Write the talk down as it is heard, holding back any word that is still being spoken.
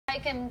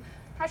taken,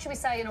 how should we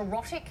say, an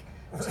erotic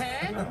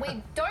turn.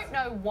 We don't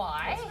know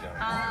why.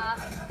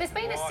 There's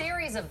been a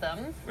series of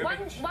them.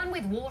 One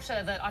with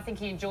water that I think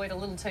he enjoyed a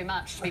little too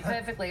much, to be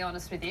perfectly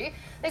honest with you.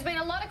 There's been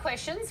a lot of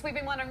questions. We've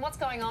been wondering what's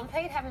going on,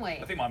 Pete, haven't we?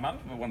 I think my mum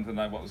wanted to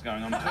know what was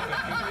going on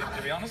too,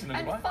 to be honest, in a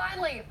good way. And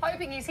finally,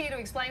 hoping he's here to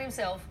explain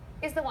himself,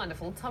 is the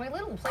wonderful Tommy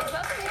Little. Please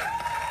welcome him.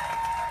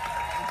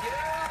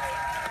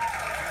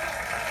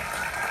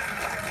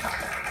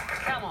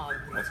 Come on.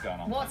 What's going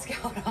on? What's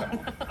going on?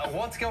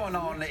 What's going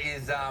on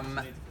is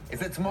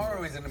that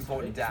tomorrow is an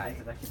important day,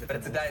 but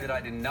it's a day that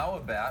I didn't know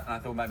about, and I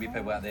thought maybe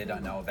people out there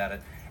don't know about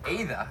it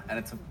either, and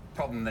it's a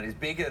problem that is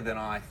bigger than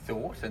I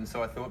thought, and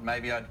so I thought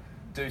maybe I'd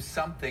do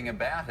something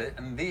about it,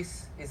 and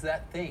this is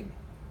that thing.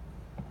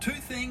 Two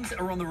things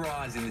are on the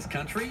rise in this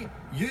country: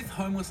 youth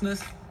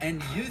homelessness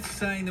and youth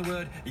saying the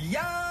word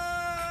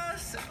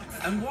yes.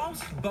 And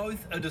whilst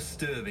both are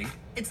disturbing,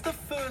 it's the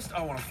first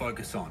I want to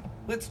focus on.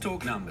 Let's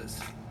talk numbers.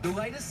 The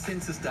latest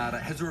census data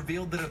has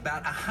revealed that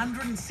about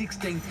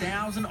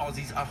 116,000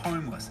 Aussies are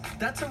homeless.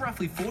 That's a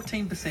roughly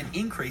 14%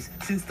 increase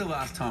since the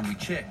last time we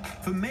checked.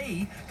 For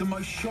me, the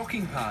most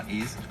shocking part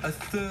is a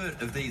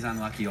third of these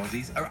unlucky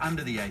Aussies are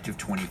under the age of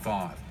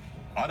 25.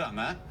 I done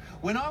that.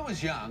 When I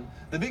was young,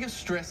 the biggest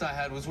stress I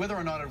had was whether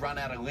or not I'd run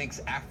out of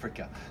Links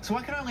Africa. So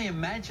I can only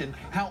imagine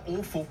how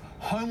awful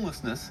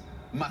homelessness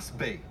must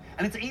be.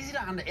 And it's easy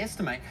to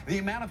underestimate the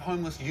amount of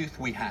homeless youth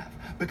we have,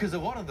 because a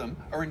lot of them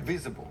are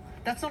invisible.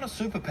 That's not a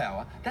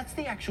superpower, that's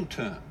the actual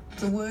term.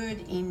 The word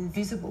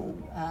invisible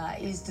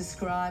is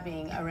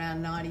describing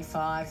around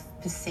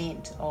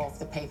 95% of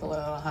the people who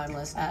are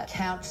homeless,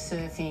 couch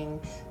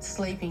surfing,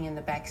 sleeping in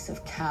the backs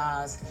of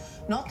cars,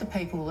 not the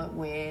people that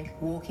we're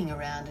walking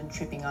around and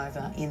tripping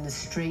over in the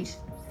street.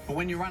 But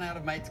when you run out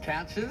of mates'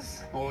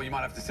 couches, or you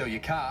might have to sell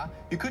your car,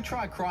 you could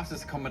try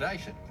crisis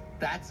accommodation.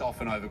 That's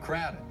often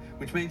overcrowded,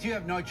 which means you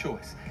have no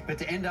choice but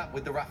to end up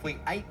with the roughly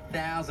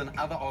 8,000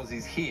 other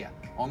Aussies here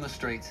on the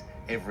streets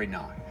every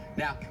night.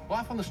 Now,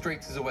 life on the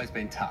streets has always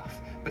been tough,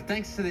 but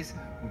thanks to this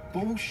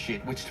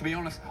bullshit, which to be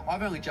honest,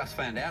 I've only just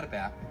found out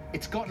about,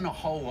 it's gotten a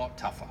whole lot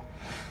tougher.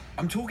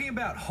 I'm talking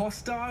about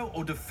hostile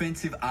or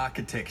defensive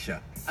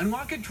architecture. And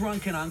like a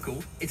drunken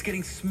uncle, it's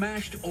getting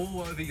smashed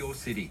all over your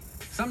city.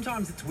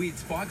 Sometimes it's weird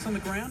spikes on the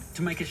ground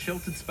to make a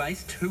sheltered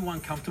space too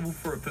uncomfortable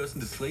for a person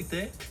to sleep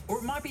there. Or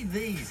it might be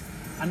these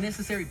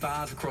unnecessary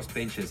bars across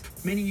benches,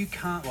 meaning you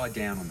can't lie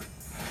down on them.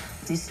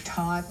 This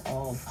type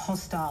of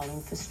hostile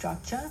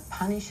infrastructure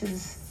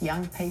punishes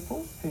young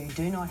people who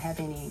do not have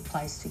any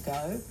place to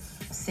go.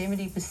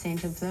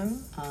 70% of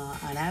them are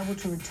unable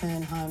to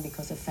return home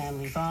because of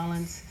family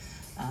violence,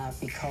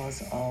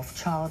 because of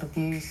child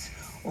abuse,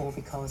 or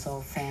because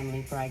of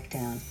family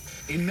breakdown.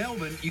 In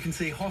Melbourne, you can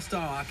see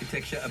hostile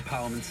architecture at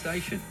Parliament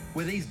Station,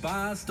 where these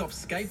bars stop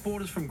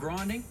skateboarders from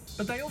grinding,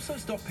 but they also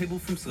stop people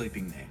from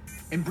sleeping there.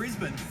 In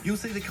Brisbane, you'll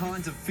see the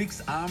kinds of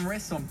fixed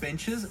armrests on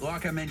benches,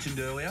 like I mentioned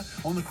earlier,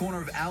 on the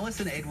corner of Alice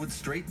and Edward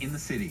Street in the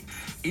city.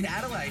 In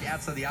Adelaide,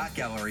 outside the art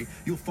gallery,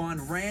 you'll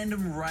find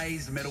random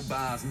raised metal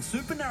bars and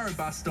super narrow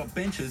bus stop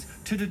benches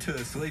to deter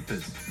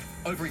sleepers.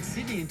 Over in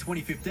Sydney in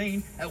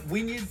 2015, at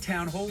Wynyard,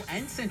 Town Hall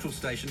and Central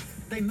Station,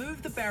 they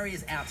moved the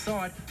barriers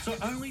outside so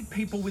only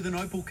people with an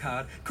Opal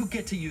card could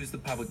get to use the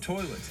public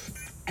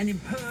toilets. And in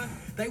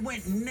Perth, they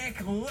went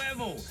neck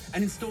level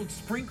and installed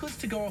sprinklers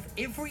to go off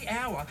every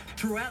hour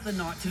throughout the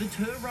night to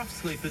deter rough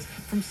sleepers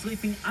from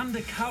sleeping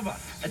undercover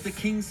at the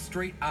Kings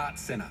Street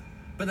Arts Centre.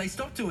 But they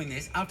stopped doing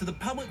this after the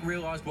public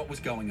realised what was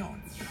going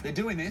on. They're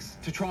doing this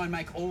to try and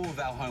make all of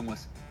our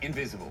homeless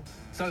invisible,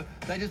 so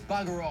they just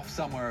bugger off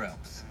somewhere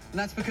else. And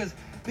that's because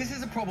this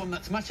is a problem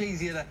that's much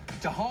easier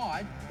to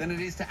hide than it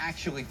is to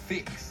actually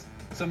fix.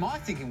 So my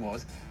thinking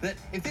was that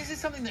if this is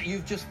something that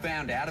you've just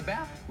found out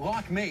about,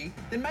 like me,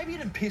 then maybe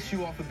it'd piss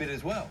you off a bit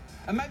as well.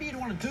 And maybe you'd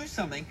want to do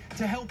something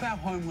to help our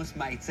homeless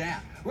mates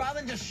out, rather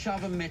than just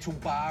shove a metal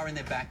bar in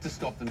their back to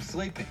stop them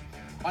sleeping.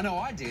 I know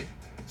I did,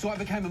 so I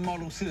became a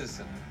model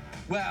citizen.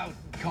 Well,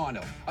 kind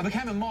of. I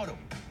became a model.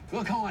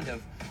 Well, kind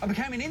of. I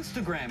became an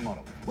Instagram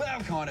model. Well,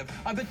 kind of.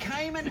 I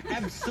became an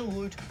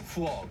absolute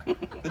flog.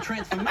 The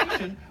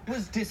transformation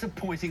was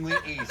disappointingly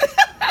easy.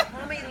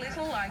 Tommy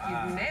Little, like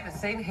you've never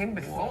seen him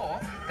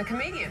before. The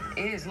comedian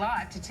is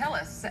live to tell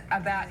us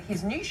about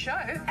his new show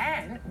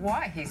and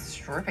why he's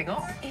stripping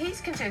off.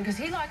 He's concerned because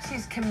he likes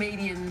his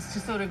comedians to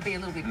sort of be a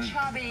little bit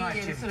chubby like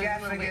and Jim sort of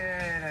a little bit...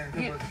 and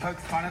people poke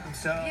fun at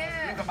themselves.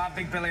 Yeah. Look at my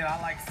big belly and I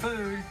like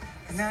food.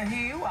 And now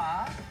here you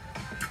are.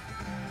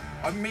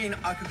 I mean,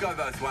 I could go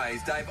both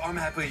ways. Dave, I'm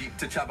happy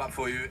to chub up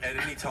for you at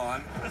any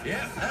time.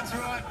 Yeah, that's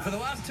right. For the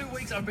last 2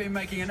 weeks, I've been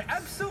making an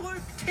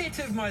absolute tit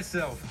of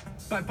myself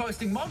by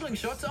posting modelling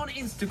shots on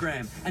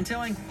Instagram and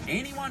telling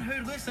anyone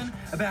who'd listen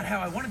about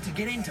how I wanted to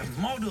get into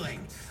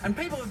modelling. And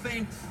people have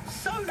been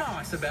so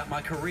nice about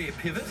my career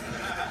pivot.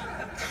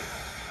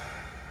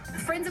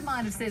 Friends of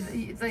mine have said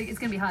that it's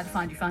going to be hard to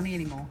find you funny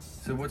anymore.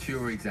 So what's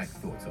your exact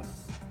thoughts on it?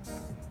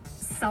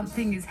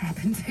 Something has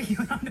happened to you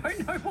and I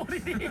don't know what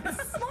it is.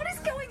 What is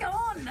going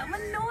on? I'm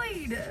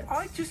annoyed.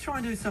 I just try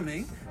and do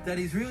something that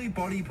is really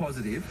body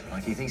positive.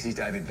 Like he thinks he's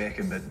David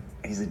Beckham, but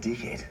he's a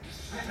dickhead.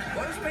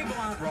 Those people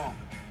aren't wrong.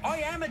 I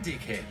am a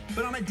dickhead,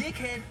 but I'm a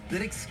dickhead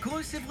that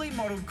exclusively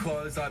modelled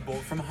clothes I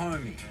bought from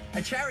Homie,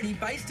 a charity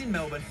based in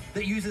Melbourne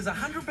that uses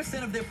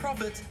 100% of their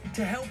profits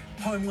to help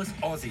homeless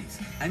Aussies.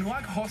 And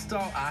like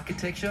hostile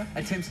architecture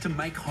attempts to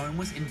make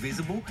homeless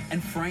invisible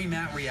and frame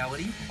out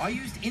reality, I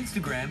used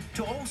Instagram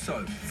to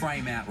also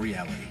frame out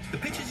reality. The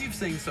pictures you've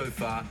seen so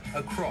far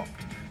are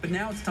cropped, but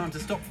now it's time to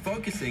stop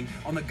focusing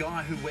on the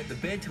guy who wet the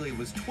bed till he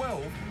was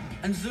 12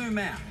 and zoom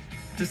out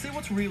to see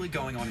what's really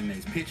going on in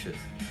these pictures.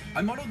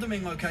 I modelled them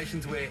in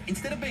locations where,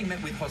 instead of being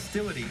met with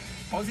hostility,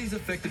 Aussies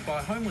affected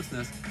by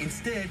homelessness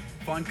instead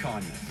find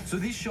kindness. So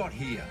this shot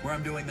here, where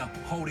I'm doing the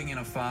holding in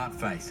a fart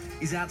face,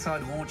 is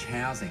outside Launch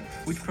Housing,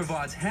 which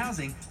provides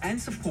housing and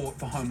support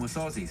for homeless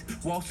Aussies,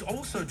 whilst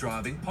also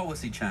driving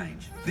policy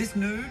change. This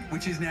nude,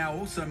 which is now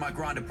also my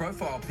Grindr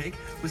profile pic,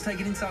 was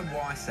taken inside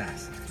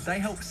YSAS. They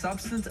help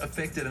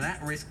substance-affected and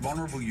at-risk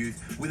vulnerable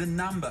youth with a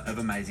number of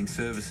amazing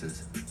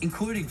services,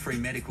 including free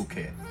medical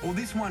care. Or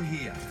this one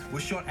here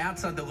was shot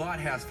outside the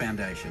Lighthouse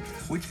Foundation,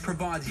 which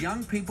provides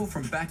young people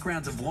from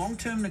backgrounds of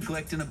long-term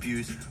neglect and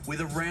abuse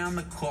with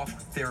around-the-clock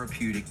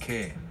therapeutic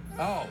care.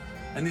 Oh,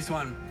 and this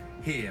one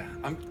here,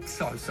 I'm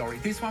so sorry.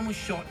 This one was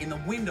shot in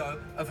the window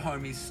of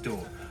Homie's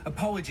store.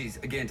 Apologies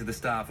again to the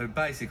staff who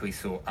basically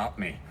saw up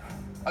me.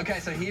 Okay,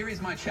 so here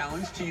is my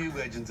challenge to you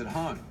legends at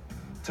home.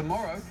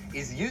 Tomorrow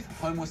is Youth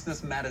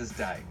Homelessness Matters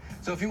Day.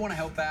 So if you want to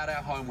help out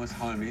our homeless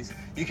homies,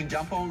 you can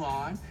jump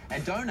online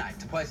and donate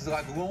to places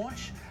like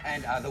Launch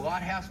and the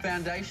Lighthouse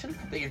Foundation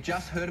that you've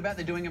just heard about.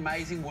 They're doing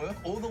amazing work.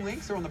 All the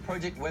links are on the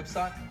project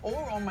website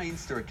or on my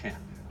Insta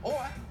account.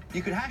 Or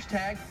you could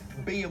hashtag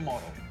be a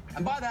model.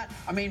 And by that,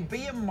 I mean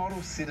be a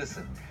model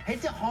citizen. Head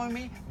to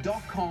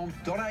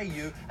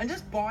homie.com.au and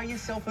just buy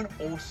yourself an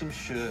awesome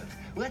shirt.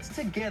 Let's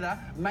together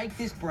make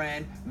this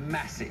brand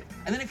massive.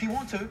 And then if you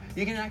want to,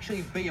 you can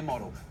actually be a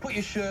model. Put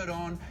your shirt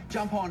on,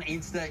 jump on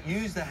Insta,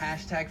 use the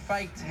hashtag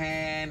fake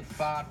tan,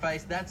 fart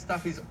face. That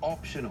stuff is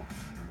optional.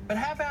 But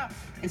how about,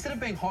 instead of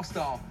being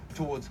hostile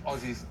towards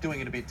Aussies doing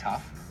it a bit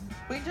tough,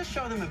 we can just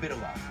show them a bit of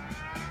love.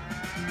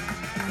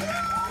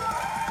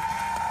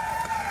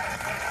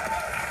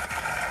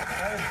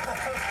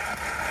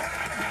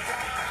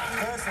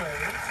 Firstly,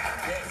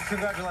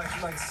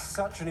 congratulations, like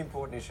such an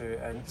important issue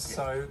and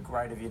so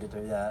great of you to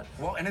do that.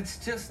 Well, and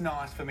it's just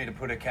nice for me to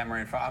put a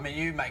camera in front. I mean,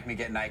 you make me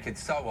get naked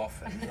so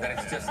often that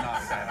it's just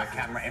nice to have a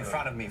camera in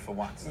front of me for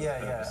once.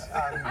 Yeah.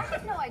 I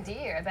had no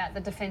idea about the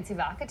defensive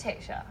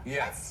architecture.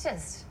 Yeah. That's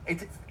just...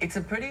 It's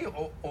a pretty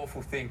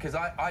awful thing, because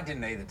I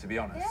didn't either, to be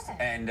honest. Yeah.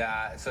 And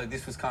so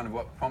this was kind of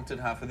what prompted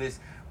her for this.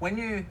 When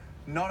you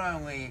not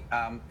only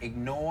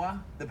ignore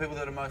the people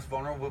that are most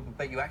vulnerable,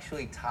 but you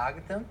actually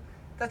target them,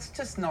 that's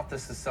just not the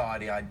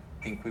society I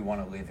think we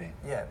want to live in.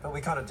 Yeah, but we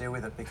kind of deal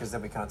with it because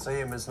then we can't see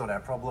them. It's not our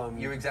problem.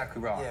 You're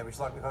exactly right. Yeah, which is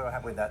like we kind of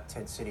have with that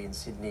tent city in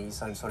Sydney,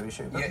 same sort of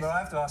issue. But, Yes. but I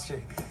have to ask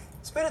you,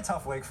 it's been a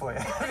tough week for you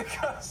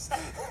because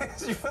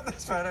you put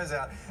these photos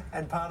out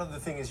and part of the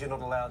thing is you're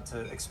not allowed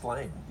to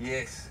explain.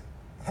 Yes.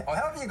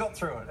 How have you got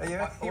through it?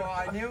 Well,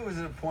 I knew it was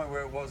at a point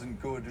where it wasn't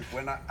good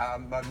when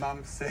my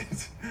mum said,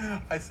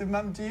 I said,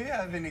 Mum, do you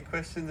have any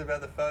questions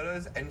about the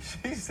photos? And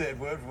she said,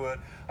 word for word,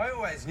 I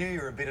always knew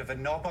you were a bit of a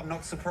knob, I'm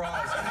not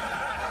surprised.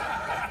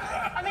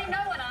 I mean,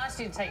 no one asked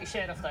you to take your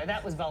shirt off, though.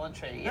 That was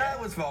voluntary. Yeah? That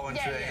was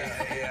voluntary,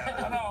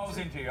 Yeah. I know I was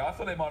into you. I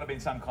thought there might have been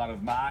some kind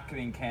of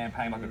marketing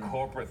campaign, like a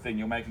corporate thing.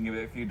 You're making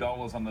a few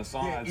dollars on the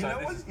side. You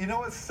know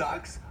what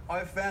sucks?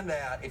 I found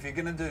out if you're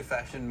going to do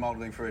fashion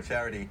modelling for a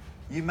charity,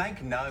 you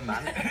make no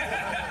money.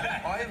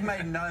 I have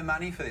made no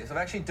money for this. I've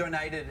actually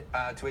donated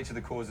to each of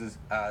the causes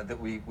that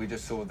we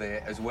just saw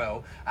there as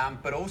well.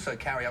 But also,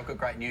 Carrie, I've got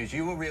great news.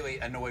 You were really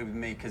annoyed with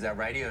me because our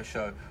radio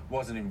show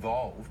wasn't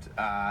involved,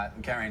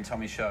 Carrie and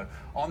Tommy's show.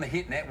 On the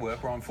Hit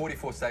Network, we're on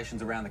 44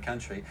 stations around the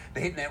country.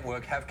 The Hit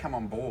Network have come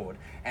on board,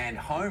 and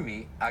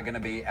Homie are going to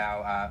be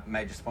our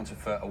major sponsor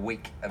for a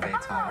week of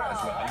airtime as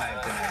well. I may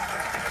have donated.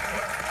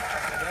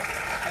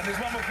 And there's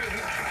one more.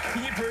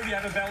 Can you prove you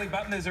have a belly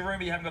button? There's a room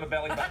where you haven't got a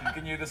belly button.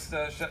 Can you just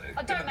Oh,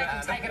 don't make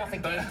him take it off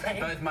again,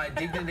 Both my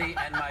dignity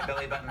and my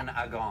belly button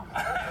are gone.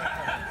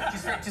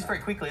 Just very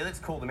quickly, let's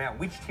call them out.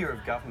 Which tier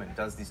of government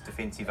does this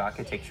defensive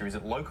architecture? Is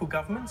it local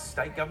government,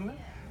 state government?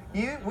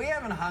 We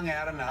haven't hung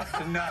out enough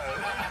to know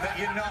that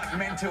you're not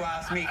meant to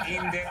ask me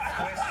in-depth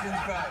questions,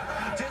 bro.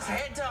 Just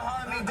head to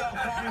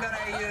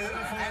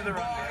homie.com.au and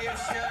buy your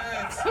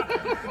shirts.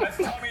 That's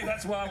Tommy,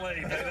 that's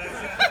Waleed.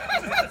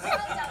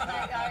 Well done,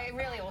 mate.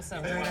 Really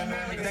awesome.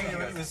 Thank you.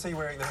 You'll see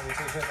wearing the Homie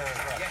t-shirt there as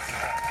well. Yes.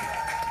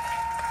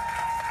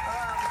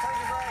 Take a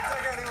break.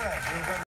 Take it anywhere.